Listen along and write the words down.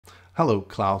Hello,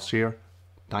 Klaus here.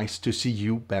 Nice to see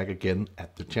you back again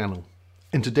at the channel.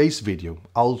 In today's video,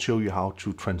 I'll show you how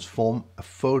to transform a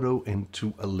photo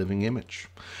into a living image.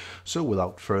 So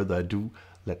without further ado,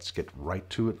 let's get right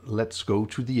to it. Let's go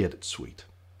to the edit suite.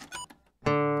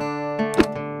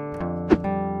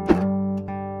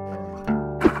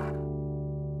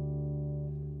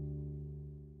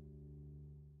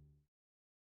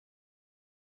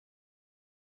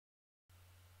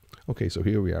 Okay, so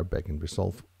here we are back in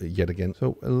Resolve yet again.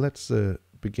 So let's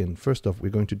begin. First off, we're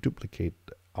going to duplicate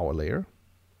our layer,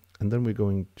 and then we're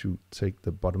going to take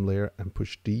the bottom layer and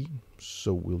push D,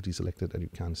 so we'll deselect it and you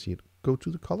can't see it. Go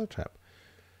to the color tab,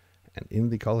 and in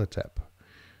the color tab,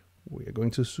 we are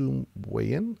going to zoom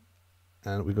way in,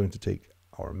 and we're going to take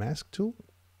our mask tool,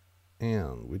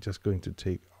 and we're just going to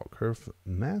take our curve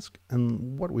mask,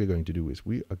 and what we're going to do is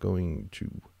we are going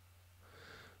to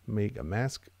make a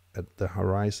mask at the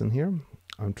horizon here.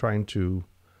 I'm trying to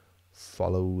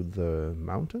follow the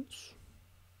mountains.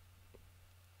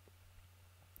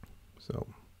 So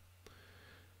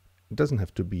it doesn't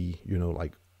have to be, you know,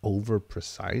 like over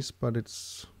precise, but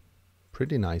it's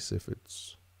pretty nice if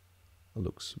it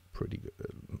looks pretty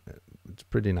good. It's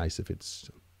pretty nice if it's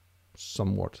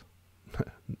somewhat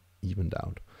evened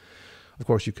out. Of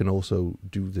course, you can also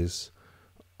do this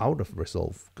out of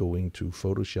Resolve, going to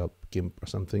Photoshop, GIMP or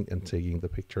something, and taking the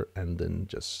picture and then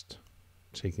just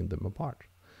taking them apart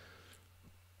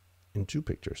in two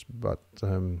pictures. But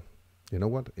you know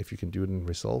what? If you can do it in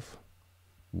Resolve,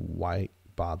 why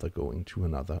bother going to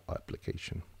another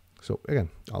application? So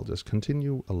again, I'll just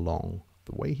continue along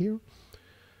the way here.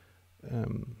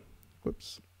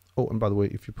 Whoops. Oh, and by the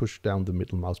way, if you push down the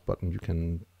middle mouse button, you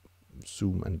can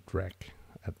zoom and drag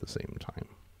at the same time.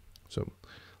 So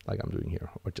like I'm doing here,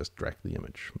 or just drag the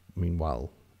image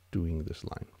meanwhile doing this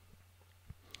line.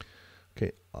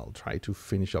 Okay, I'll try to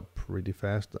finish up pretty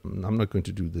fast. I'm not going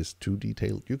to do this too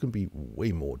detailed. You can be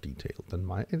way more detailed than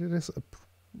mine. It is a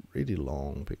pretty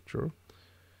long picture.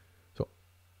 So,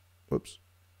 whoops.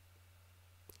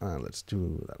 Let's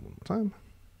do that one more time.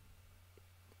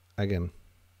 Again,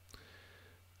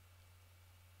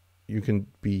 you can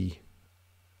be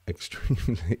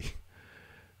extremely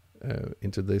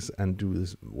into this and do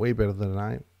this way better than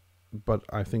I, but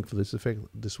I think for this effect,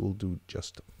 this will do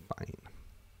just fine.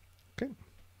 Okay,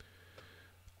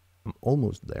 I'm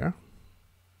almost there.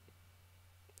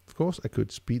 Of course, I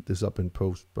could speed this up in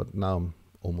post, but now I'm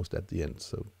almost at the end,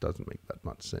 so it doesn't make that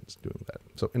much sense doing that.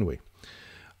 So anyway,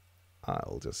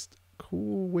 I'll just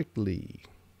quickly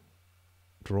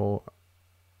draw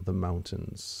the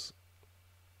mountains.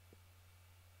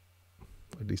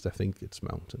 At least I think it's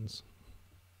mountains.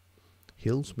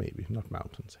 Hills, maybe, not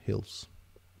mountains. Hills,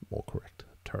 more correct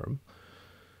term.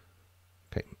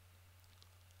 Okay.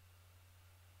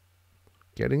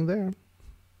 Getting there.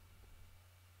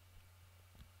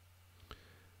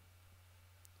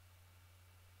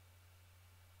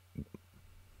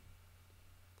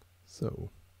 So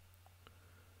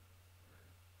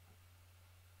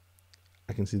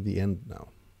I can see the end now.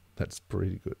 That's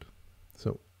pretty good.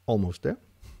 So almost there.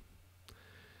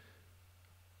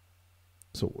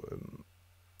 So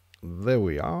there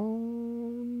we are,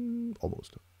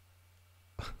 almost.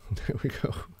 There we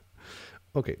go.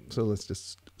 Okay, so let's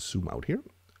just zoom out here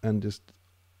and just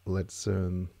let's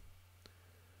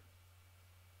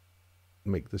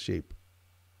make the shape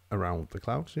around the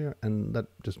clouds here, and that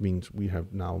just means we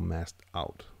have now masked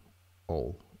out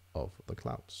all of the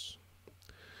clouds.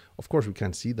 Of course, we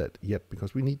can't see that yet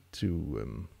because we need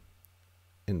to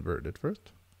invert it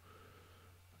first.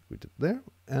 We did there,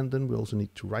 and then we also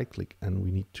need to right click and we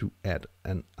need to add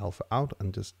an alpha out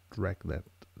and just drag that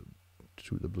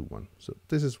to the blue one. So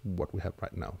this is what we have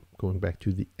right now. Going back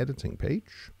to the editing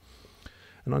page,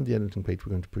 and on the editing page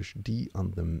we're going to push D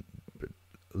on the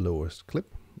lowest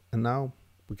clip, and now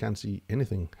we can't see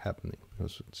anything happening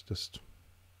because it's just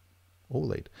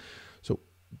overlaid. So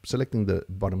selecting the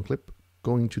bottom clip,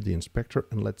 going to the inspector,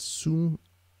 and let's zoom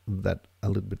that a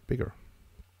little bit bigger.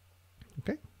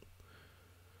 Okay.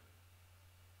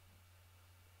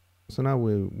 So now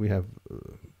we have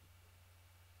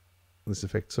this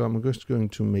effect. So I'm just going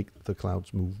to make the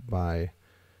clouds move by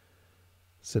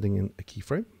setting in a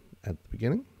keyframe at the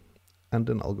beginning, and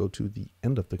then I'll go to the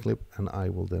end of the clip and I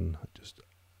will then just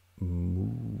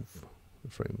move the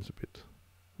frames a bit.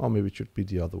 Or maybe it should be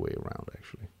the other way around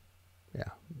actually.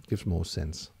 Yeah, it gives more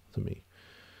sense to me.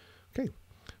 Okay,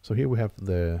 so here we have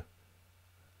the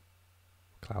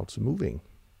clouds moving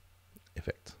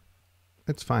effect.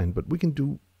 It's fine, but we can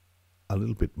do a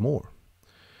little bit more.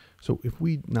 So if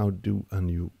we now do a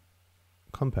new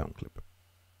compound clip,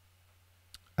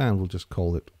 and we'll just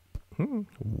call it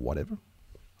whatever,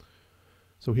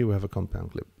 So here we have a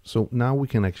compound clip. So now we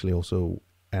can actually also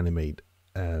animate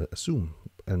a zoom,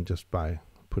 and just by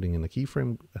putting in a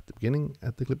keyframe at the beginning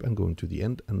at the clip and going to the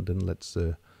end, and then let's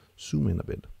zoom in a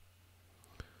bit.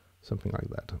 Something like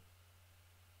that.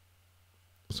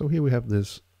 So here we have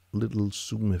this little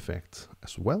zoom effect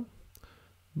as well,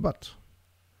 but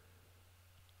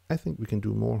I think we can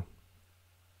do more.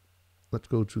 Let's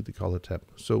go to the color tab.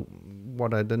 So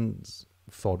what I then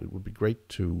thought it would be great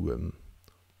to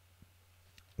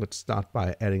let's start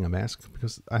by adding a mask,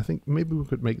 because I think maybe we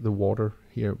could make the water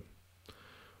here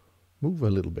move a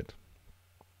little bit.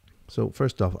 So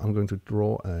first off, I'm going to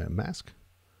draw a mask,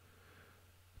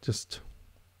 just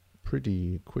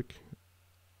pretty quick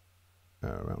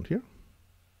around here.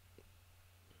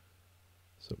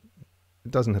 So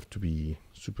it doesn't have to be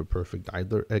super perfect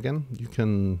either. Again, you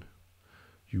can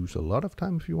use a lot of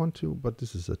time if you want to, but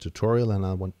this is a tutorial and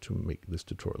I want to make this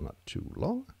tutorial not too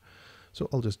long. So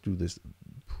I'll just do this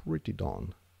pretty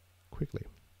darn quickly.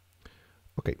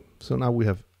 Okay, so now we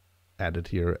have added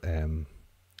here,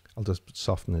 I'll just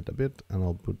soften it a bit and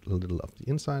I'll put a little of the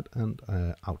inside and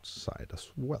outside as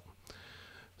well.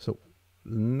 So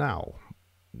now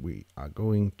we are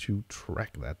going to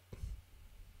track that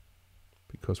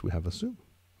because we have a zoom.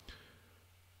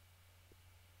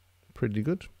 Pretty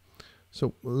good.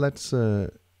 So let's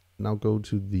now go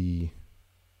to the,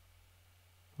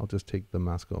 I'll just take the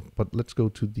mask off, but let's go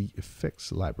to the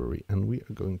effects library and we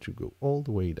are going to go all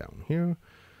the way down here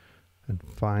and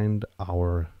find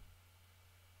our,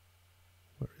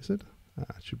 where is it?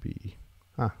 It should be,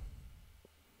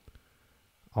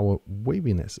 our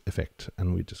waviness effect,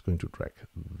 and we're just going to drag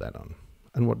that on.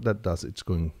 And what that does, it's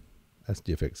going, as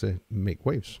the effects say, make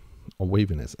waves or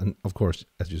waviness. And of course,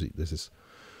 as you see, this is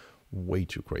way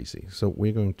too crazy. So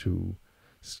we're going to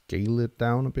scale it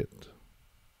down a bit.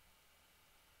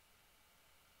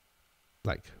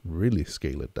 Like really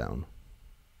scale it down.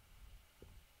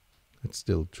 It's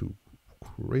still too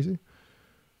crazy.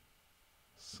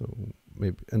 So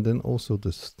maybe, and then also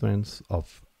the strength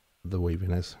of the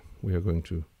waviness, we are going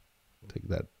to take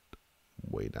that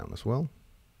way down as well.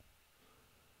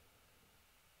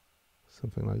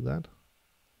 Something like that.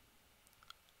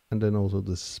 And then also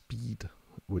the speed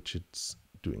which it's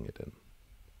doing it in.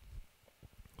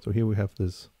 So here we have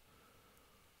this.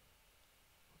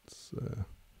 Let's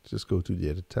just go to the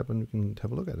edit tab and we can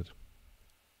have a look at it.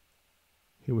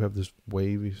 Here we have this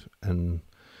wave, and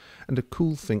the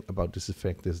cool thing about this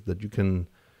effect is that you can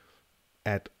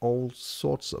add all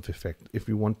sorts of effect. If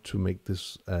you want to make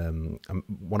this,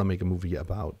 want to make a movie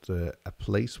about a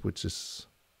place which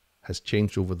has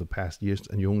changed over the past years,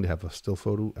 and you only have a still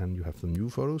photo and you have the new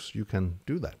photos, you can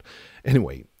do that.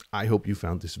 Anyway, I hope you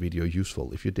found this video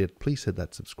useful. If you did, please hit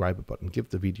that subscribe button, give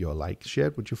the video a like, share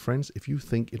it with your friends if you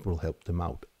think it will help them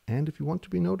out. And if you want to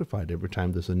be notified every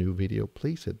time there's a new video,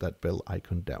 please hit that bell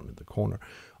icon down in the corner.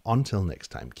 Until next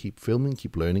time, keep filming,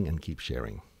 keep learning, and keep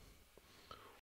sharing.